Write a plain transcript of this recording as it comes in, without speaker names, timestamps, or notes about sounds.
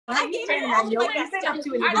I gave her all of my best stuff.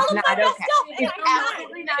 All of my best stuff. And It's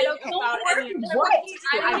absolutely not okay. What?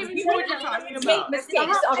 I don't even know what you're talking about. Make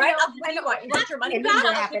mistakes, all right? I'll tell you what, you want your money back?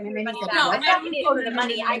 What happened? And then he said, No, I'm not in it for the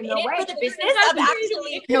money. I'm in it for the business of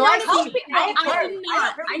actually helping. I did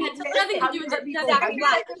not. I had nothing to do with it. Exactly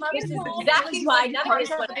right. This is exactly why none of this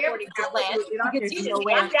went according to plan. Because you just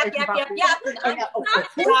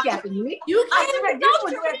yap. You can't don't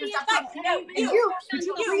do any of that. You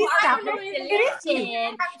please stop it. It is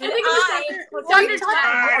you.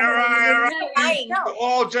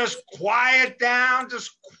 All just quiet down.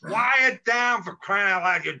 Just quiet down, for crying out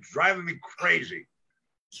loud. You're driving me crazy.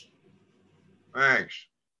 Thanks.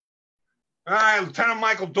 All right, Lieutenant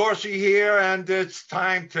Michael Dorsey here, and it's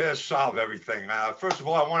time to solve everything. First of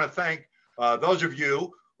all, I want to thank those of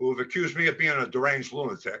you who have accused me of being a deranged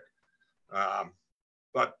lunatic.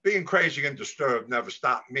 But being crazy and disturbed never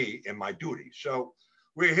stopped me in my duty. So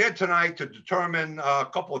we're here tonight to determine a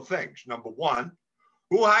couple of things. Number one,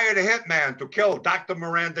 who hired a hitman to kill Dr.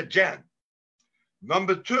 Miranda Jen?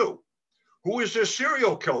 Number two, who is this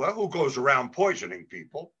serial killer who goes around poisoning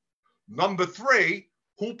people? Number three,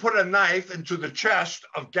 who put a knife into the chest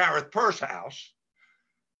of Gareth Pursehouse?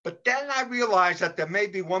 But then I realized that there may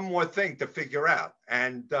be one more thing to figure out,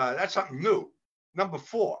 and that's something new. Number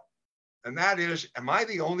four, and that is, am I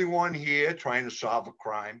the only one here trying to solve a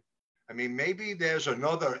crime? I mean, maybe there's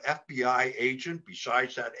another FBI agent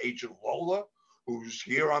besides that Agent Lola who's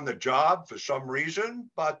here on the job for some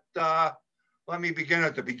reason, but let me begin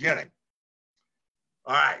at the beginning.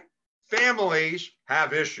 All right, families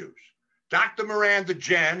have issues. Dr. Miranda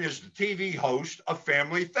Jen is the TV host of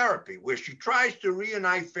Family Therapy, where she tries to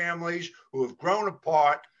reunite families who have grown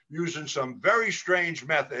apart using some very strange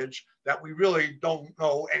methods that we really don't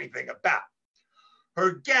know anything about.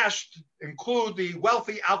 Her guests include the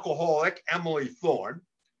wealthy alcoholic Emily Thorne,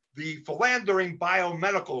 the philandering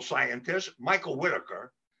biomedical scientist Michael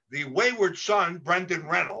Whitaker, the wayward son Brendan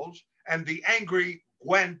Reynolds, and the angry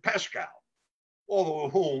Gwen Pascal, all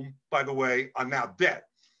of whom, by the way, are now dead.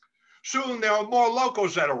 Soon there are more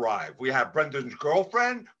locos that arrive. We have Brendan's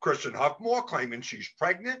girlfriend, Kristen Huckmore, claiming she's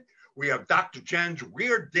pregnant. We have Dr. Jen's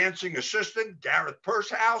weird dancing assistant, Gareth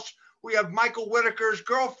Pursehouse. We have Michael Whitaker's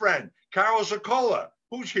girlfriend, Carol Zacola,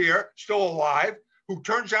 who's here, still alive, who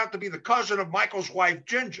turns out to be the cousin of Michael's wife,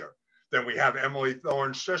 Ginger. Then we have Emily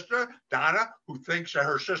Thorne's sister, Donna, who thinks that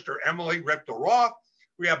her sister Emily ripped her off.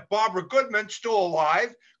 We have Barbara Goodman, still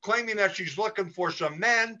alive, claiming that she's looking for some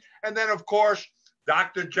men. And then, of course,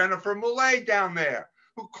 Dr. Jennifer Millay down there,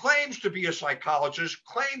 who claims to be a psychologist,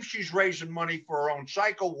 claims she's raising money for her own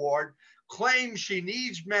psycho ward, claims she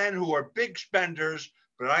needs men who are big spenders,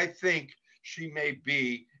 but I think she may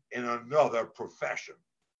be in another profession.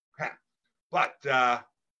 But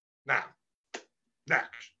now,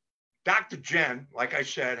 next. Dr. Jen, like I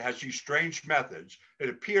said, has these strange methods it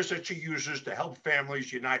appears that she uses to help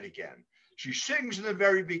families unite again. She sings in the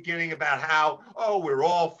very beginning about how, oh, we're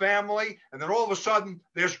all family, and then all of a sudden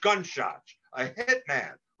there's gunshots. A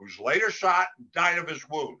hitman who's later shot and died of his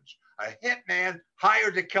wounds. A hitman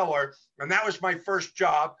hired to kill her, and that was my first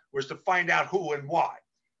job, was to find out who and why.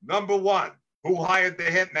 Number one, who hired the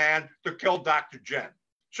hitman to kill Dr. Jen?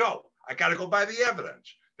 So I got to go by the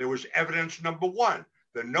evidence. There was evidence number one,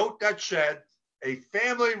 the note that said, a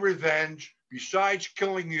family revenge besides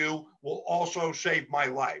killing you will also save my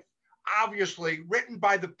life. Obviously written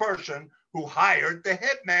by the person who hired the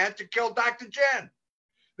hitman to kill Dr. Jen.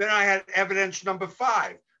 Then I had evidence number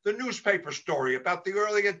five, the newspaper story about the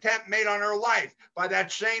early attempt made on her life by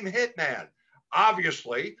that same hitman.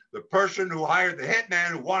 Obviously, the person who hired the hitman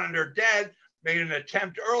who wanted her dead made an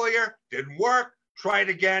attempt earlier, didn't work, tried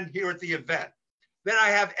again here at the event. Then I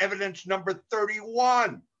have evidence number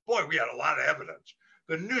 31. Boy, we had a lot of evidence.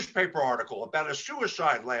 The newspaper article about a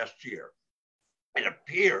suicide last year. It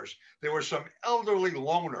appears there was some elderly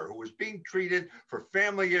loner who was being treated for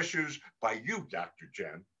family issues by you, Dr.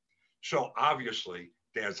 Jen. So obviously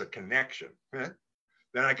there's a connection. Then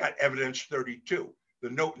I got evidence 32, the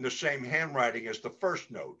note in the same handwriting as the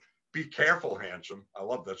first note. Be careful, handsome. I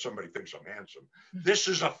love that somebody thinks I'm handsome. This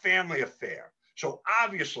is a family affair. So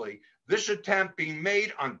obviously this attempt being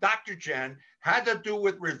made on Dr. Jen had to do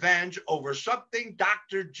with revenge over something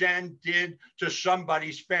Dr. Jen did to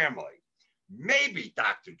somebody's family. Maybe,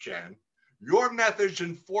 Dr. Jen, your methods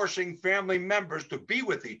in forcing family members to be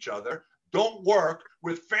with each other don't work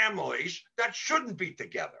with families that shouldn't be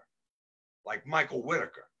together, like Michael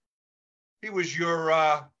Whitaker. He was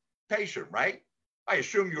your patient, right? I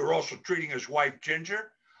assume you were also treating his wife,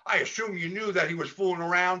 Ginger. I assume you knew that he was fooling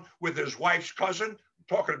around with his wife's cousin. I'm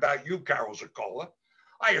talking about you, Carol Zacola.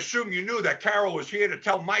 I assume you knew that Carol was here to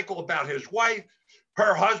tell Michael about his wife.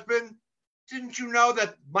 Her husband, didn't you know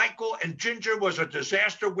that Michael and Ginger was a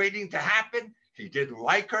disaster waiting to happen? He didn't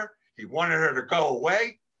like her. He wanted her to go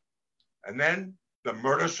away. And then the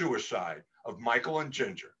murder-suicide of Michael and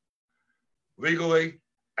Ginger. Legally,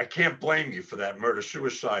 I can't blame you for that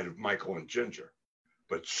murder-suicide of Michael and Ginger,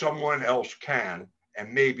 but someone else can,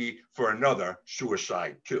 and maybe for another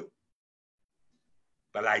suicide too.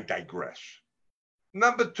 But I digress.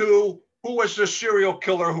 Number two, who was the serial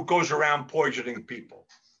killer who goes around poisoning people?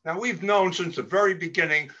 Now, we've known since the very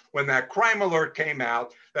beginning when that crime alert came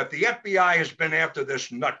out that the FBI has been after this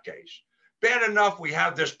nutcase. Bad enough we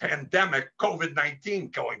have this pandemic,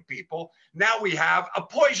 COVID-19, killing people. Now we have a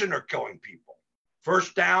poisoner killing people.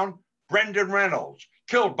 First down, Brendan Reynolds,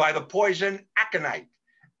 killed by the poison aconite.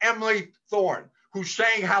 Emily Thorne, who's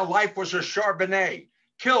saying how life was a Chardonnay,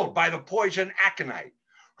 killed by the poison aconite.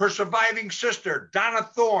 Her surviving sister, Donna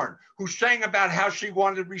Thorne, who sang about how she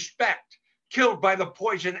wanted respect, killed by the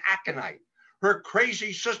poison aconite. Her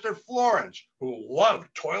crazy sister, Florence, who loved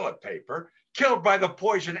toilet paper, killed by the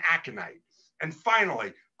poison aconite. And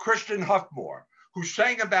finally, Kristen Huffmore, who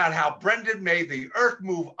sang about how Brendan made the earth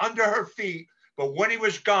move under her feet, but when he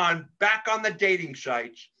was gone, back on the dating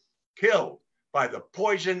sites, killed by the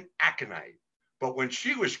poison aconite. But when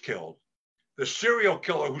she was killed, the serial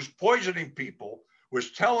killer who's poisoning people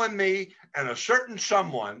was telling me and a certain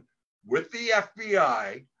someone with the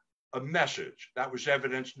FBI a message. That was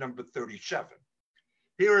evidence number 37.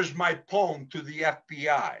 Here is my poem to the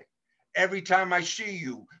FBI. Every time I see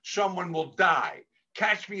you, someone will die.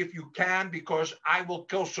 Catch me if you can, because I will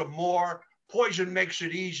kill some more. Poison makes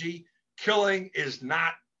it easy. Killing is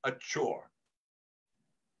not a chore.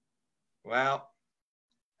 Well,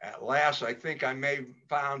 at last, I think I may have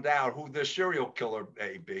found out who this serial killer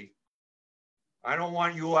may be. I don't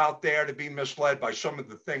want you out there to be misled by some of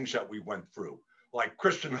the things that we went through, like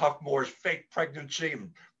Kristen Huffmore's fake pregnancy and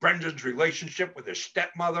Brendan's relationship with his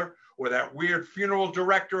stepmother, or that weird funeral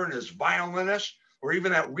director and his violinist, or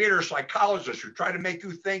even that weirder psychologist who tried to make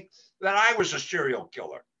you think that I was a serial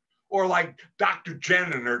killer, or like Dr.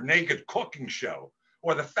 Jen and her naked cooking show,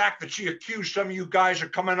 or the fact that she accused some of you guys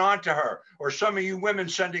of coming on to her, or some of you women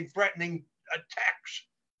sending threatening texts.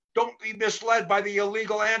 Don't be misled by the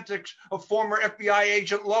illegal antics of former FBI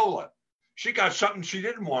agent Lola. She got something she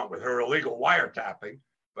didn't want with her illegal wiretapping,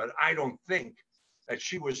 but I don't think that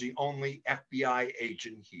she was the only FBI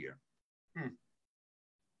agent here.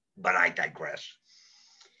 But I digress.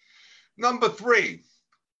 Number three,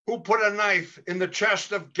 who put a knife in the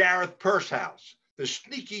chest of Gareth Pursehouse, the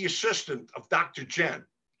sneaky assistant of Dr. Jen?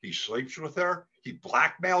 He sleeps with her, he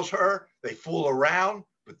blackmails her, they fool around,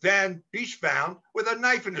 but then he's found with a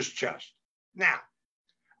knife in his chest. Now,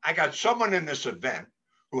 I got someone in this event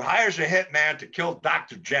who hires a hitman to kill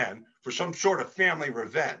Dr. Jen for some sort of family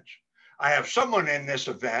revenge. I have someone in this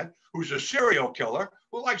event who's a serial killer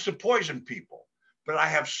who likes to poison people. But I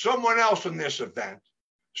have someone else in this event,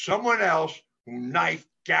 someone else who knifed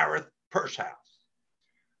Gareth Pursehouse.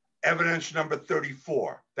 Evidence number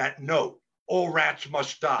 34, that note, all rats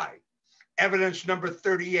must die. Evidence number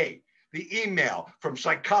 38, the email from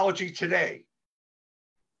Psychology Today.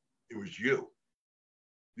 It was you.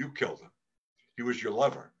 You killed him. He was your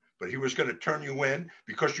lover, but he was going to turn you in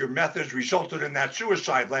because your methods resulted in that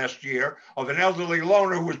suicide last year of an elderly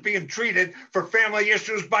loner who was being treated for family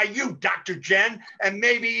issues by you, Dr. Jen, and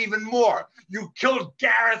maybe even more. You killed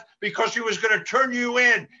Gareth because he was going to turn you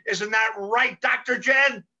in. Isn't that right, Dr.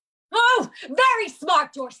 Jen? Oh, very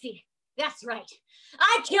smart, Dorsey. That's right.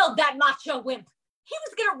 I killed that macho wimp. He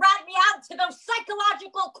was going to rat me out to those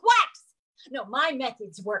psychological quacks. No, my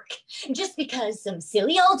methods work. Just because some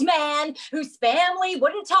silly old man whose family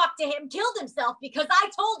wouldn't talk to him killed himself because I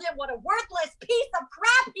told him what a worthless piece of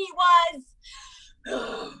crap he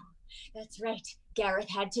was. That's right. Gareth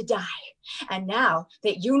had to die. And now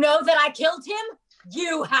that you know that I killed him,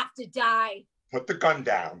 you have to die. Put the gun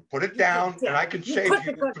down. Put it down, and I can save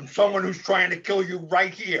you from someone who's trying to kill you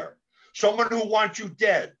right here. Someone who wants you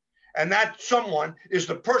dead. And that someone is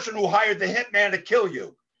the person who hired the hitman to kill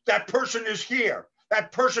you. That person is here.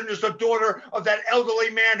 That person is the daughter of that elderly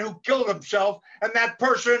man who killed himself. And that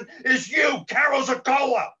person is you, Carol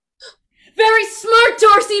Zakola. Very smart,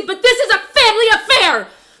 Dorsey, but this is a family affair.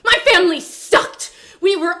 My family sucked.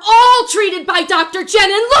 We were all treated by Dr. Jen,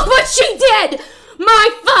 and look what she did. My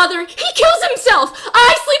father, he kills himself.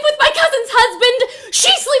 I sleep with my cousin's husband.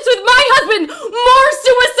 She sleeps with my husband. More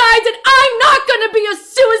suicides, and I'm not going to be a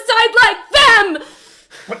suicide like them.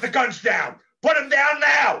 Put the guns down. Put them down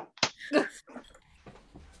now.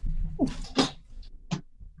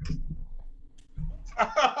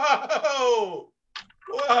 Oh,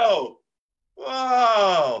 whoa,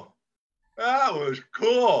 whoa. That was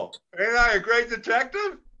cool. Ain't I a great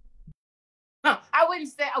detective? Huh. I would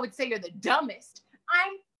say you're the dumbest.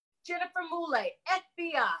 I'm Jennifer Moulet,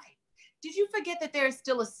 FBI. Did you forget that there is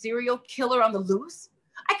still a serial killer on the loose?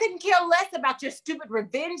 I couldn't care less about your stupid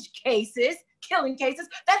revenge cases, killing cases.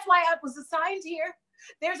 That's why I was assigned here.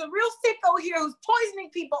 There's a real sicko here who's poisoning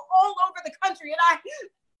people all over the country,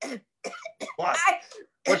 and What?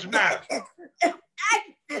 What's the matter?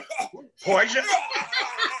 Poison?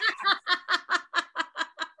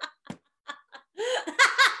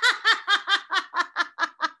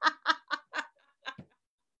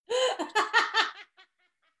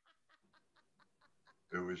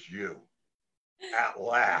 It was you. At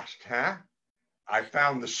last, huh? I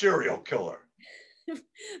found the serial killer.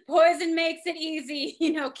 Poison makes it easy.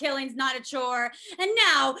 You know, killing's not a chore. And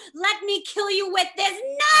now, let me kill you with this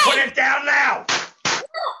knife! Put it down now!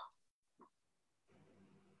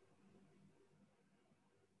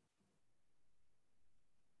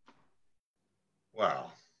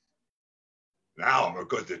 Well, now I'm a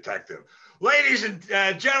good detective. Ladies and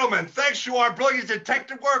gentlemen, thanks to our brilliant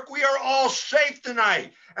detective work, we are all safe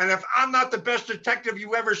tonight. And if I'm not the best detective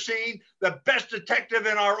you've ever seen, the best detective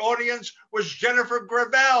in our audience was Jennifer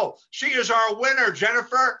Gravel. She is our winner,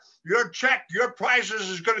 Jennifer. Your check, your prizes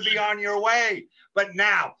is going to be on your way. But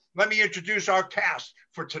now, let me introduce our cast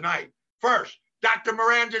for tonight. First, Dr.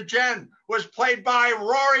 Miranda Jen was played by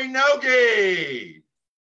Rory Nogi.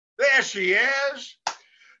 There she is.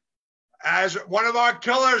 As one of our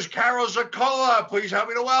killers, Carol Zacola, please help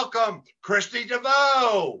me to welcome Christy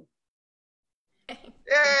DeVoe.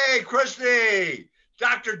 Yay, Christy.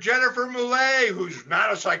 Dr. Jennifer Moulet, who's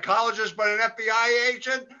not a psychologist but an FBI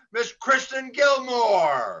agent, Miss Kristen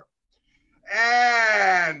Gilmore.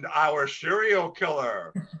 And our serial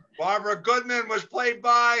killer, Barbara Goodman, was played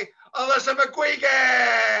by Alyssa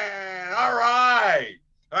McGuigan. All right.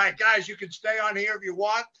 All right, guys, you can stay on here if you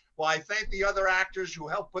want. Well, I thank the other actors who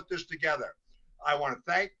helped put this together. I want to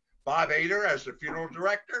thank Bob Ader as the funeral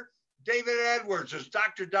director, David Edwards as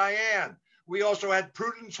Dr. Diane. We also had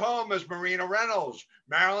Prudence Holm as Marina Reynolds,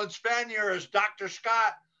 Marilyn Spanier as Dr.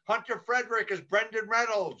 Scott, Hunter Frederick as Brendan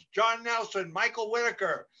Reynolds, John Nelson, Michael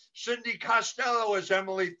Whitaker, Cindy Costello as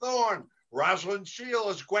Emily Thorne, Rosalind Seal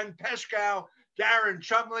as Gwen Pescow, Darren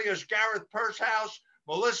Chumley as Gareth Pursehouse,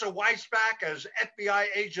 Melissa Weisbach as FBI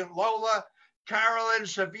agent Lola, Carolyn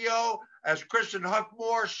Savio as Kristen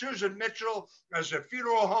Huffmore, Susan Mitchell as a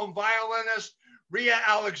funeral home violinist, Rhea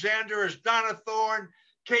Alexander as Donna Thorne,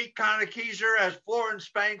 Kate Conakiser as Florence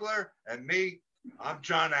Spangler, and me, I'm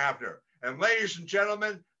John Abner. And ladies and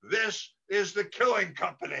gentlemen, this is The Killing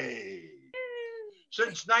Company.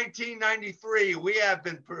 Since 1993, we have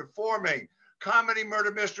been performing comedy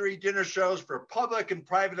murder mystery dinner shows for public and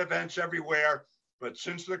private events everywhere. But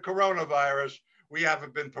since the coronavirus, we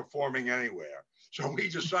haven't been performing anywhere. So we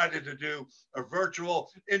decided to do a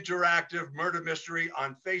virtual interactive murder mystery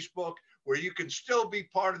on Facebook where you can still be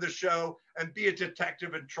part of the show and be a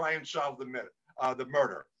detective and try and solve the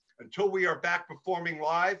murder. Until we are back performing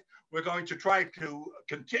live, we're going to try to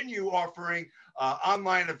continue offering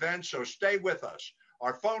online events, so stay with us.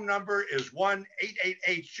 Our phone number is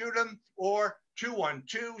 1-888-SHOOT-'EM or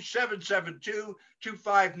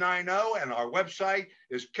 212-772-2590, and our website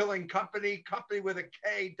is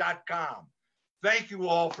killingcompany.com. Thank you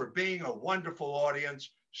all for being a wonderful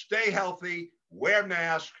audience. Stay healthy, wear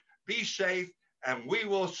masks, be safe, and we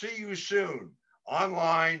will see you soon,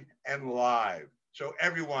 online and live. So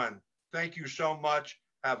everyone, thank you so much.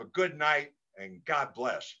 Have a good night, and God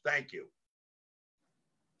bless. Thank you.